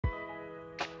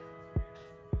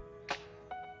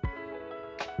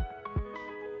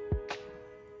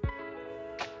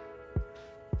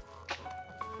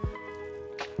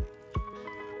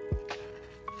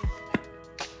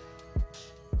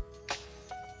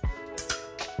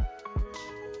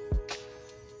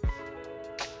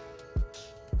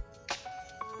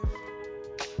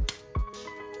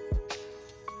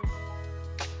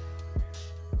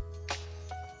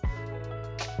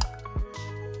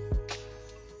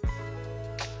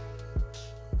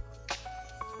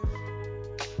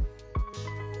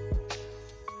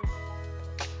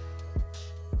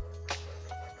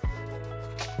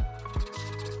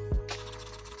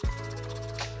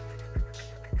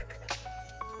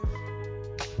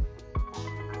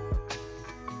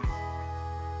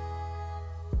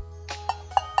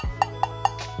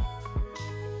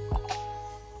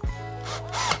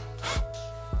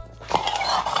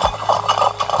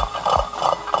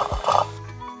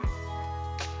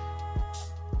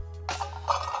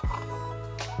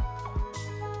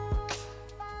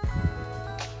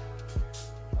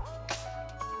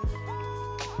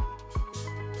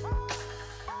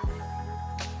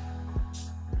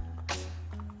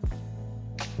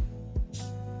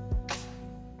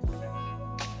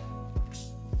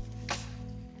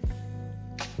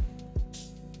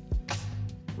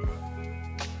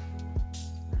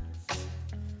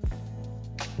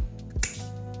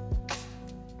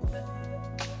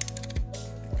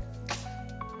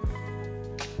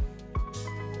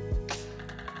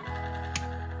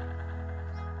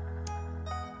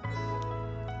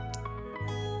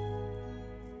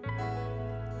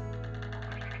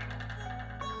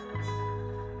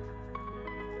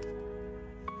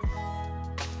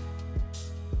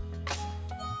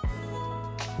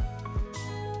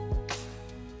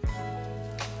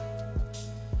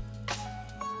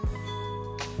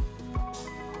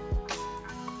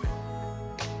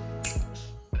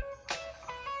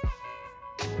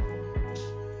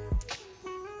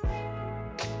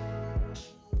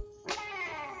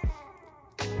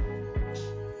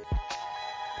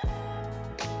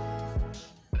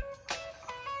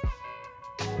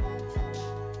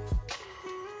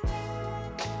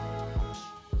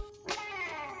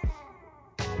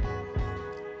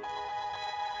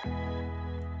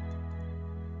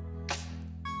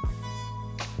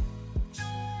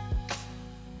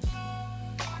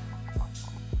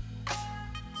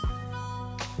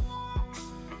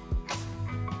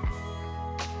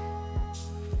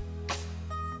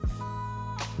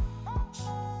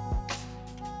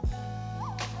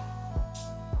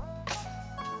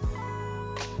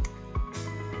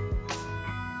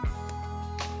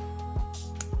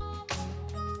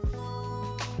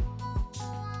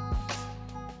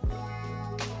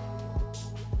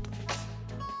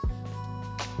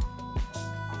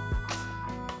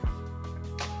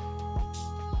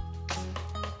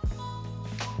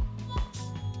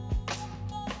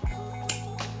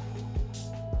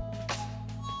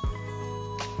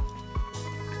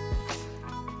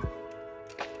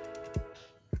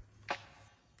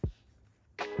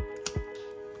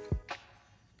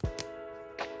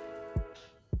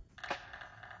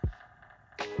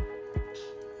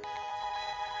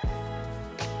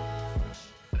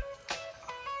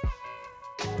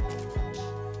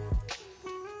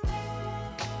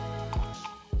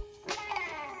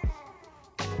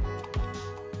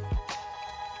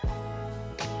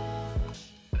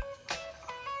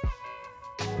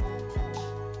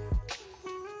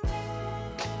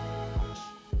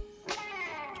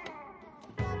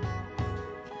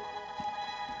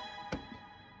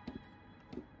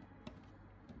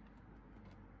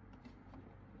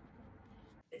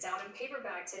It's out in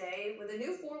paperback today with a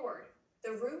new foreword.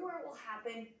 The rumor will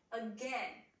happen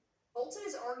again. Bolton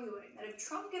is arguing that if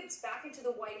Trump gets back into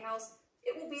the White House,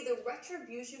 it will be the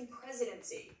retribution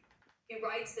presidency. He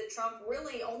writes that Trump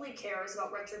really only cares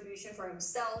about retribution for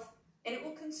himself, and it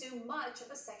will consume much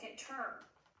of a second term.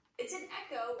 It's an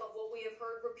echo of what we have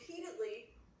heard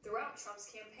repeatedly throughout Trump's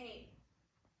campaign.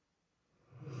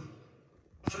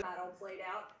 The battle played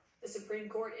out. The Supreme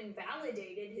Court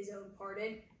invalidated his own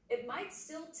pardon. It might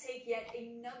still take yet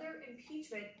another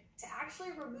impeachment to actually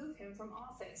remove him from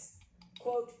office.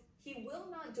 Quote, he will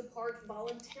not depart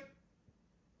voluntarily.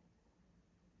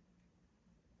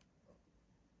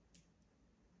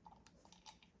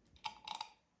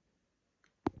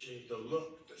 See the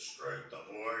look, the strength, the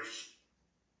voice.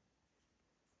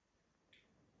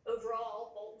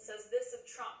 Overall, Bolton says this of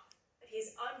Trump, that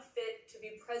he's unfit to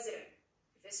be president.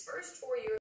 If his first 4 years